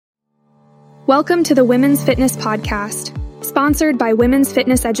Welcome to the Women's Fitness Podcast, sponsored by Women's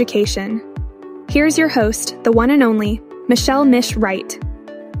Fitness Education. Here's your host, the one and only, Michelle Mish Wright.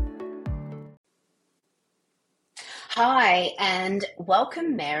 Hi, and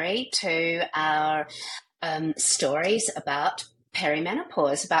welcome, Mary, to our stories about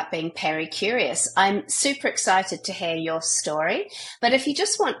perimenopause, about being Peri Curious. I'm super excited to hear your story, but if you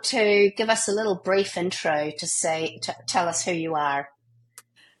just want to give us a little brief intro to tell us who you are.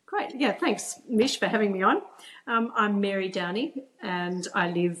 Great. Yeah, thanks, Mish, for having me on. I'm Mary Downey, and I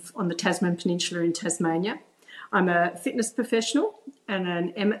live on the Tasman Peninsula in Tasmania. I'm a fitness professional and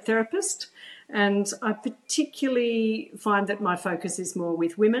an EMET therapist, and I particularly find that my focus is more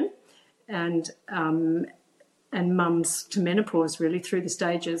with women and mums to menopause, really, through the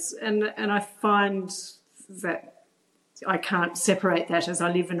stages. And I find that I can't separate that, as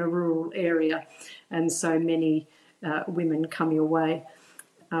I live in a rural area, and so many women come your way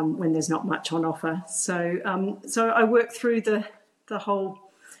when there's not much on offer. So I work through the whole,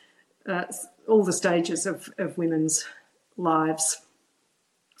 all the stages of women's lives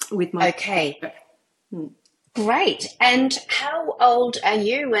with my... Okay. Great. And how old are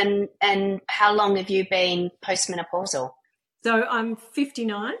you, and how long have you been postmenopausal? So I'm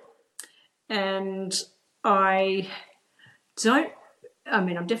 59, and I'm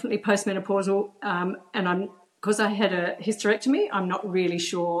definitely postmenopausal, and because I had a hysterectomy, I'm not really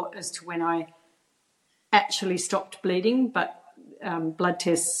sure as to when I actually stopped bleeding, but blood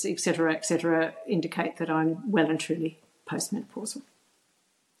tests, et cetera, indicate that I'm well and truly postmenopausal.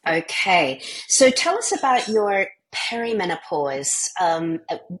 Okay. So tell us about your perimenopause.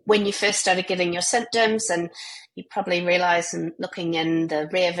 When you first started getting your symptoms, and you probably realise, and looking in the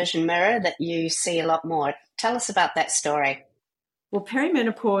rear vision mirror, that you see a lot more. Tell us about that story. Well,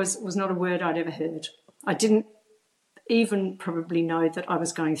 perimenopause was not a word I'd ever heard. I didn't even probably know that I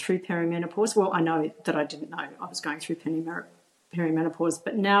was going through perimenopause. Well, I know that I didn't know I was going through perimenopause,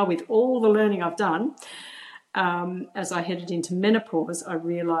 but now with all the learning I've done, as I headed into menopause, I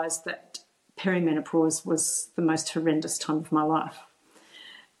realised that perimenopause was the most horrendous time of my life.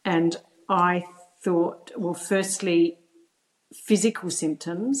 And I thought, well, firstly, physical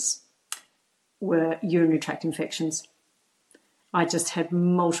symptoms were urinary tract infections. I just had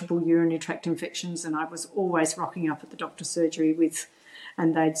multiple urinary tract infections, and I was always rocking up at the doctor's surgery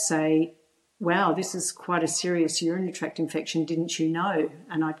and they'd say, wow, this is quite a serious urinary tract infection, didn't you know?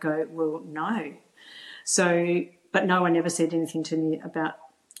 And I'd go, well, no. So, but no one ever said anything to me about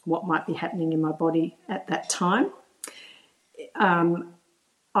what might be happening in my body at that time.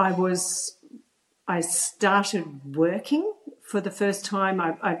 I started working for the first time.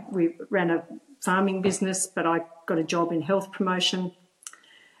 We ran a farming business, but I got a job in health promotion.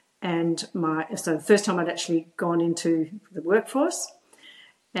 And so the first time I'd actually gone into the workforce,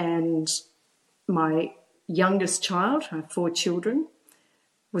 and my youngest child, I have 4 children,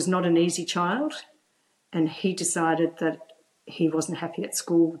 was not an easy child. And he decided that he wasn't happy at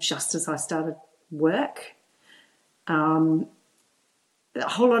school just as I started work. A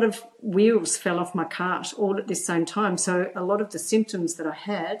whole lot of wheels fell off my cart all at this same time. So a lot of the symptoms that I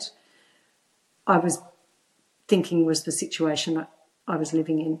had, I was thinking was the situation I was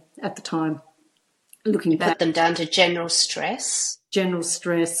living in at the time. Looking back, put them down to general stress, and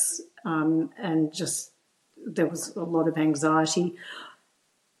just there was a lot of anxiety.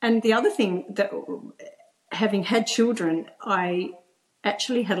 And the other thing, that having had children, I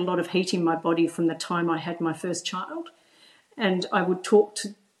actually had a lot of heat in my body from the time I had my first child, and I would talk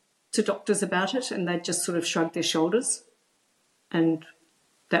to doctors about it, and they'd just sort of shrug their shoulders, and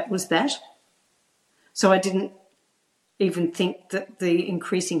that was that. So I didn't even think that the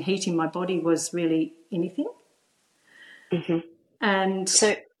increasing heat in my body was really anything. Mm-hmm. And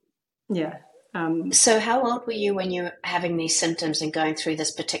so, yeah. So how old were you when you were having these symptoms and going through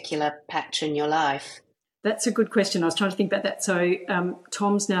this particular patch in your life? That's a good question. I was trying to think about that. So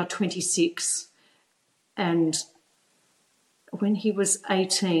Tom's now 26, and when he was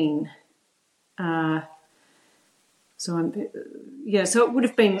 18, so it would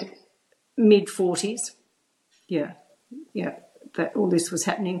have been mid-40s. Yeah, that all this was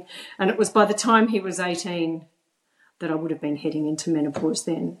happening. And it was by the time he was 18 that I would have been heading into menopause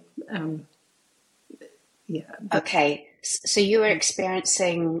then. Okay, so you were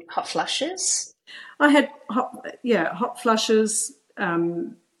experiencing hot flushes? I had hot flushes, a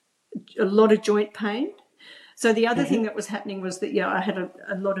lot of joint pain. So the other thing that was happening was that, I had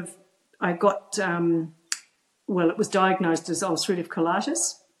I got, it was diagnosed as ulcerative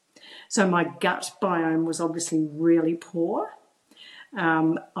colitis. So my gut biome was obviously really poor.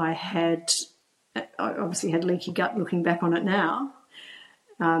 I obviously had leaky gut looking back on it now.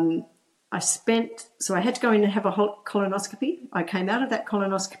 I had to go in and have a colonoscopy. I came out of that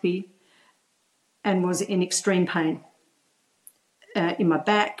colonoscopy and was in extreme pain in my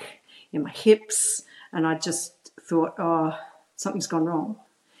back, in my hips, and I just thought, oh, something's gone wrong.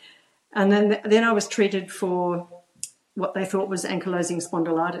 And then I was treated for what they thought was ankylosing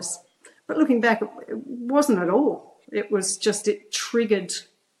spondylitis. But looking back, it wasn't at all. It was just, it triggered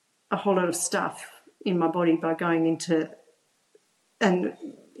a whole lot of stuff in my body by going into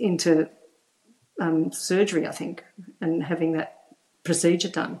surgery, I think, and having that procedure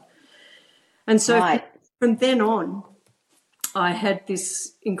done. And so from then on, I had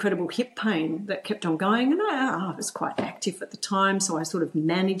this incredible hip pain that kept on going, and I was quite active at the time, so I sort of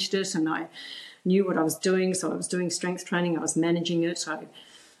managed it, and I knew what I was doing, so I was doing strength training, I was managing it. I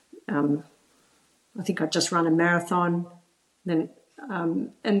think I'd just run a marathon, and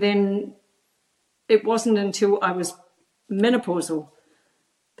then it wasn't until I was menopausal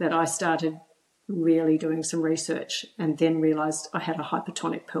that I started really doing some research and then realised I had a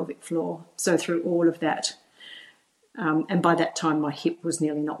hypertonic pelvic floor. So through all of that, and by that time my hip was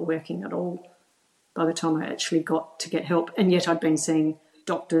nearly not working at all by the time I actually got to get help. And yet I'd been seeing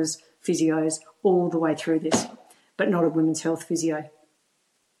doctors, physios all the way through this, but not a women's health physio.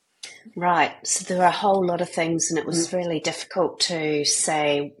 Right. So there were a whole lot of things, and it was really difficult to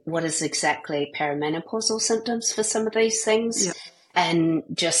say what is exactly perimenopausal symptoms for some of these things. Yeah. And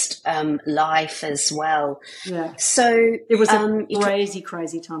just life as well. Yeah. So it was a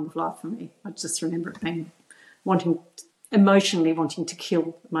crazy time of life for me. I just remember it being emotionally wanting to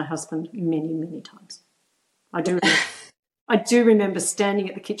kill my husband many times. I do remember standing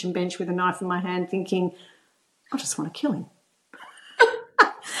at the kitchen bench with a knife in my hand thinking, I just want to kill him.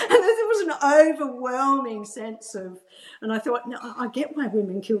 And there was an overwhelming sense of, and I thought, no, I get why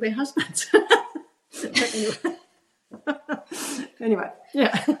women kill their husbands. But anyway. Anyway,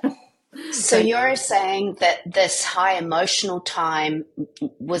 yeah. So you're saying that this high emotional time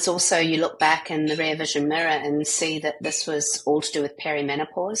was also, you look back in the rear vision mirror and see that this was all to do with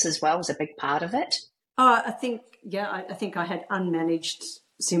perimenopause as well, was a big part of it? I think I had unmanaged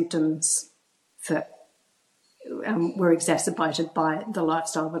symptoms that were exacerbated by the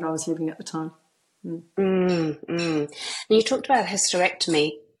lifestyle that I was living at the time. And you talked about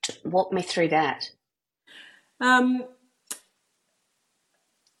hysterectomy. Walk me through that. And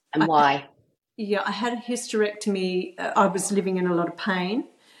why? I had a hysterectomy. I was living in a lot of pain,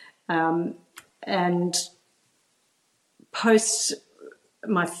 and post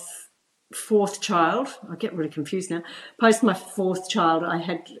my fourth child, I get really confused now. Post my fourth child, I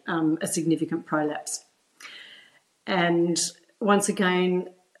had a significant prolapse, and once again,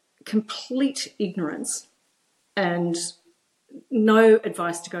 complete ignorance and no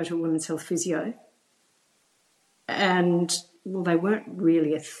advice to go to a women's health physio. And, well, they weren't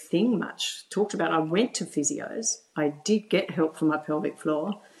really a thing much talked about. I went to physios. I did get help for my pelvic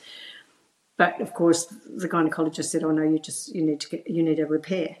floor. But, of course, the gynecologist said, oh, no, you need a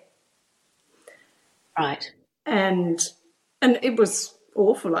repair. Right. And it was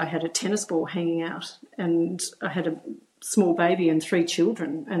awful. I had a tennis ball hanging out and I had a small baby and 3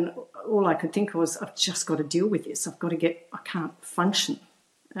 children, and all I could think was, I've just got to deal with this. I can't function.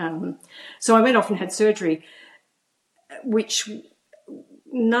 So I went off and had surgery, which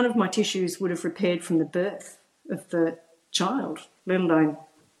none of my tissues would have repaired from the birth of the child, let alone.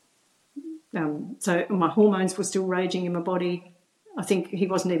 So my hormones were still raging in my body. I think he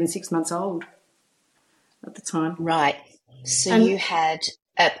wasn't even 6 months old at the time. Right. So you had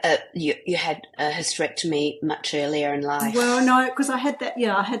you had a hysterectomy much earlier in life. Well, no, because I had that.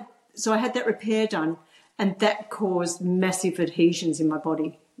 Yeah, I had that repair done, and that caused massive adhesions in my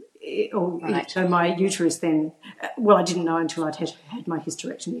body. So my uterus then, well, I didn't know until I'd had my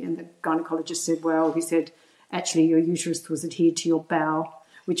hysterectomy, and the gynecologist said, well, he said, actually your uterus was adhered to your bowel,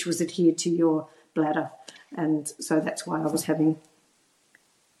 which was adhered to your bladder, and so that's why I was having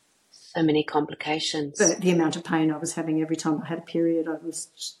so many complications. The amount of pain I was having every time I had a period, I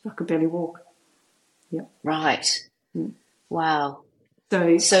could barely walk. Yeah. Right. Mm. Wow.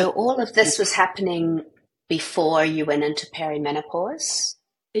 So all of this was happening before you went into perimenopause?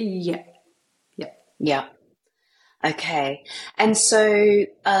 Yeah. Yeah. Okay. And so,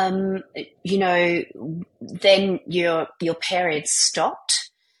 then your periods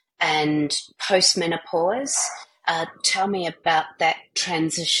stopped and postmenopause. Tell me about that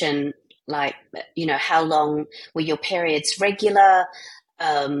transition. Like, how long were your periods regular?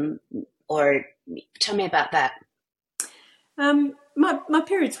 Or tell me about that. My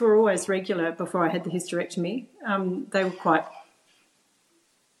periods were always regular before I had the hysterectomy.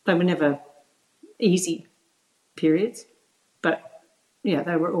 They were never easy periods, but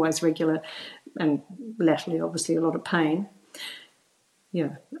they were always regular, and latterly, obviously, a lot of pain.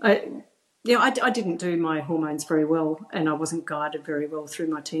 Yeah, I didn't do my hormones very well, and I wasn't guided very well through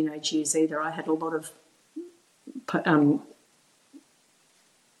my teenage years either. I had a lot of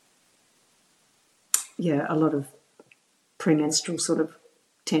a lot of premenstrual sort of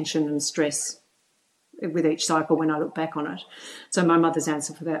tension and stress with each cycle when I look back on it. So my mother's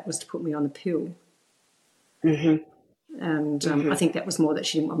answer for that was to put me on the pill. Mm-hmm. And I think that was more that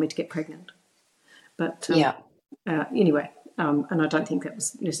she didn't want me to get pregnant. But anyway, and I don't think that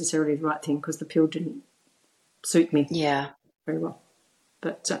was necessarily the right thing because the pill didn't suit me very well.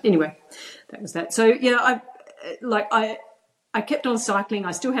 But anyway, that was that. So, I kept on cycling.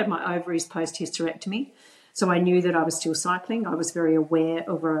 I still had my ovaries post-hysterectomy, so I knew that I was still cycling. I was very aware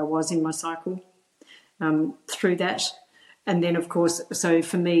of where I was in my cycle through that. And then, of course, so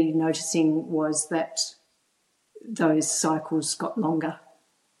for me, noticing was that those cycles got longer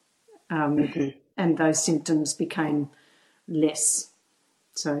and those symptoms became less.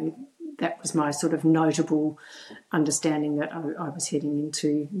 So that was my sort of notable understanding that I was heading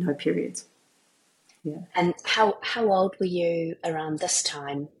into no periods. Yeah. And how old were you around this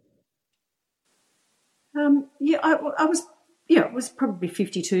time? I was, it was probably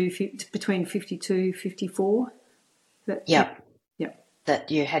 52, between 52, 54.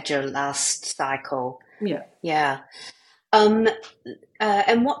 That you had your last cycle. Yeah. Yeah. And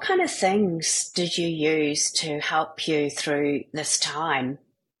what kind of things did you use to help you through this time?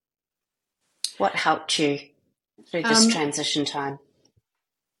 What helped you through this transition time?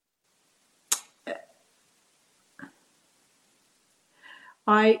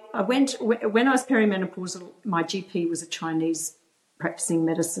 I went, when I was perimenopausal, my GP was a Chinese practicing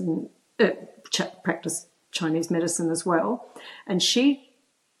medicine, practiced Chinese medicine as well, and she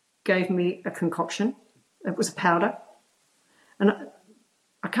gave me a concoction. It was a powder, and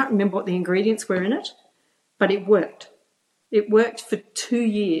I can't remember what the ingredients were in it, but it worked. It worked for 2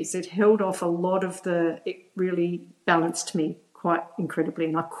 years. It held off a lot of it really balanced me quite incredibly,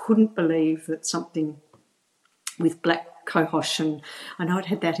 and I couldn't believe that something with black cohosh, and I know it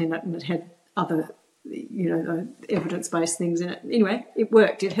had that in it, and it had other, evidence-based things in it. Anyway, it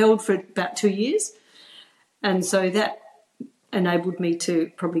worked. It held for about 2 years, and so that enabled me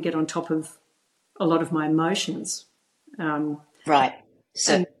to probably get on top of a lot of my emotions. Right.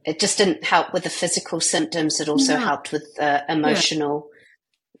 So it just didn't help with the physical symptoms. It also helped with the emotional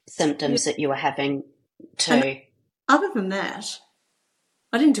symptoms that you were having too. And other than that,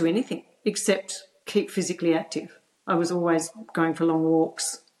 I didn't do anything except keep physically active. I was always going for long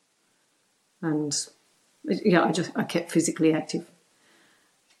walks, and I kept physically active.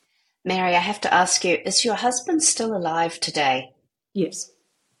 Mary, I have to ask you, is your husband still alive today? Yes.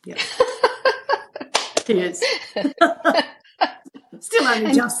 Yeah. He is. Still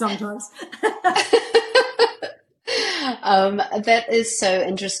only just sometimes. That is so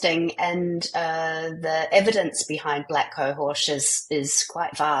interesting, and the evidence behind black cohosh is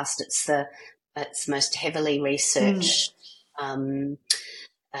quite vast. It's most heavily researched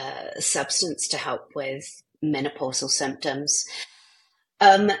substance to help with menopausal symptoms.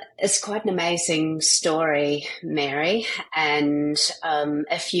 It's quite an amazing story, Mary, and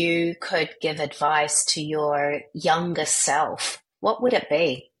if you could give advice to your younger self, what would it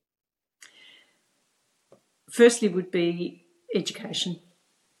be? Firstly would be education,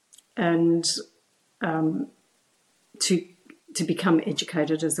 and to become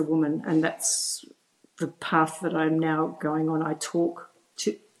educated as a woman, and that's the path that I'm now going on. I talk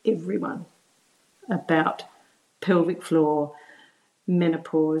to everyone about pelvic floor,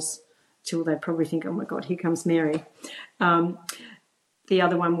 menopause, till they probably think, oh my God, here comes Mary. The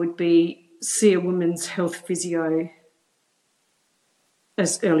other one would be see a woman's health physio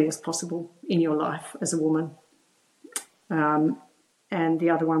as early as possible in your life as a woman. And the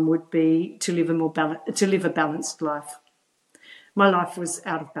other one would be to live a balanced life. My life was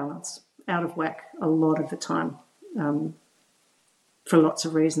out of balance, out of whack a lot of the time. For lots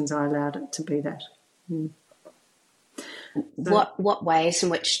of reasons, I allowed it to be that. What ways in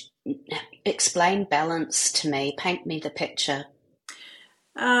which, explain balance to me, paint me the picture?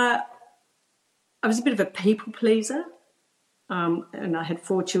 I was a bit of a people pleaser, and I had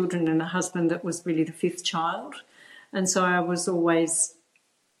 4 children and a husband that was really the 5th child, and so I was always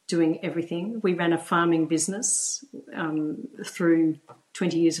doing everything. We ran a farming business through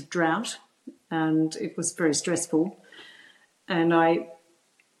 20 years of drought, and it was very stressful, and I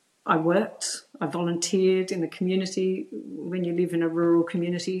worked, I volunteered in the community when you live in a rural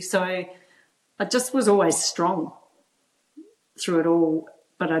community. So I just was always strong through it all.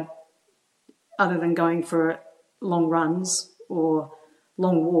 But other than going for long runs or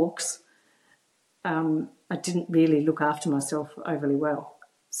long walks, I didn't really look after myself overly well.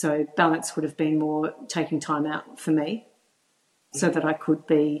 So balance would have been more taking time out for me so that I could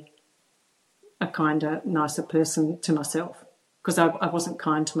be a kinder, nicer person to myself, because I wasn't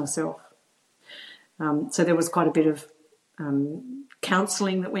kind to myself. So there was quite a bit of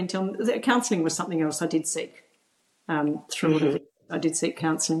counselling that went on. Counselling was something else I did seek through all of it. I did seek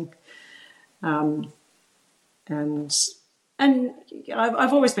counselling. And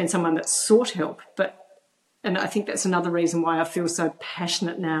I've always been someone that sought help, and I think that's another reason why I feel so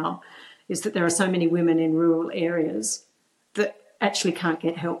passionate now, is that there are so many women in rural areas that actually can't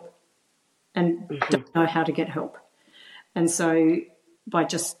get help and don't know how to get help. And so by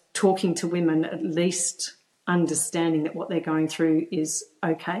just talking to women, at least understanding that what they're going through is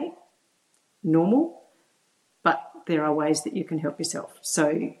okay, normal, but there are ways that you can help yourself.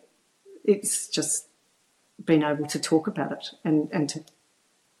 So it's just being able to talk about it and to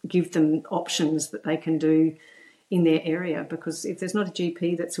give them options that they can do in their area, because if there's not a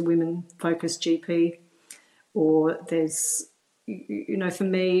GP that's a women-focused GP, or there's, for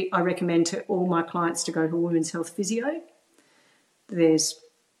me, I recommend to all my clients to go to a women's health physio. There's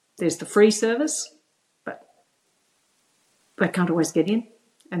the free service, but they can't always get in,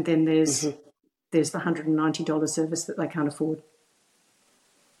 and then there's the $190 service that they can't afford.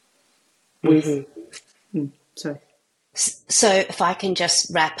 So if I can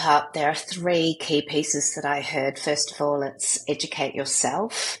just wrap up, there are 3 key pieces that I heard. First of all, it's educate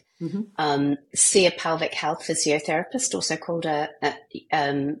yourself. See a pelvic health physiotherapist, also called a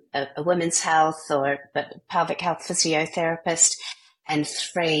women's health but pelvic health physiotherapist. And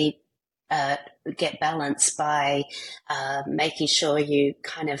 3, get balance by making sure you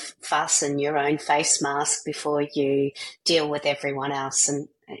kind of fasten your own face mask before you deal with everyone else. And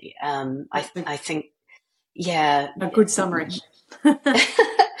I think, yeah. A good summary.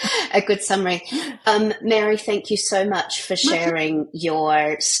 A good summary. Mary, thank you so much for sharing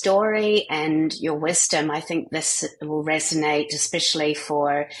your story and your wisdom. I think this will resonate, especially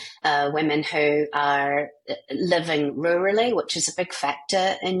for women who are living rurally, which is a big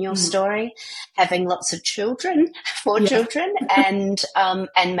factor in your story, having lots of children, 4 children, and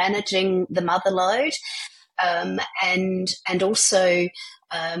managing the mother load, and also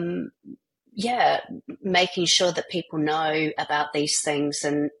making sure that people know about these things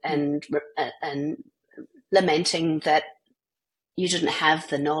and lamenting that you didn't have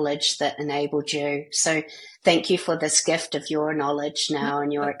the knowledge that enabled you. So thank you for this gift of your knowledge now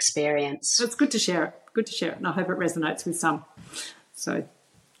and your experience. It's good to share it. Good to share it. And I hope it resonates with some. So,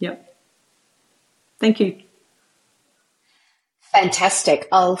 yep. Thank you. Fantastic.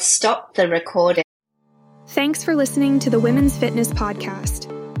 I'll stop the recording. Thanks for listening to the Women's Fitness Podcast.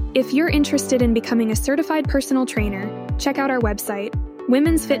 If you're interested in becoming a certified personal trainer, check out our website,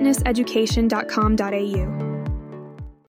 womensfitnesseducation.com.au.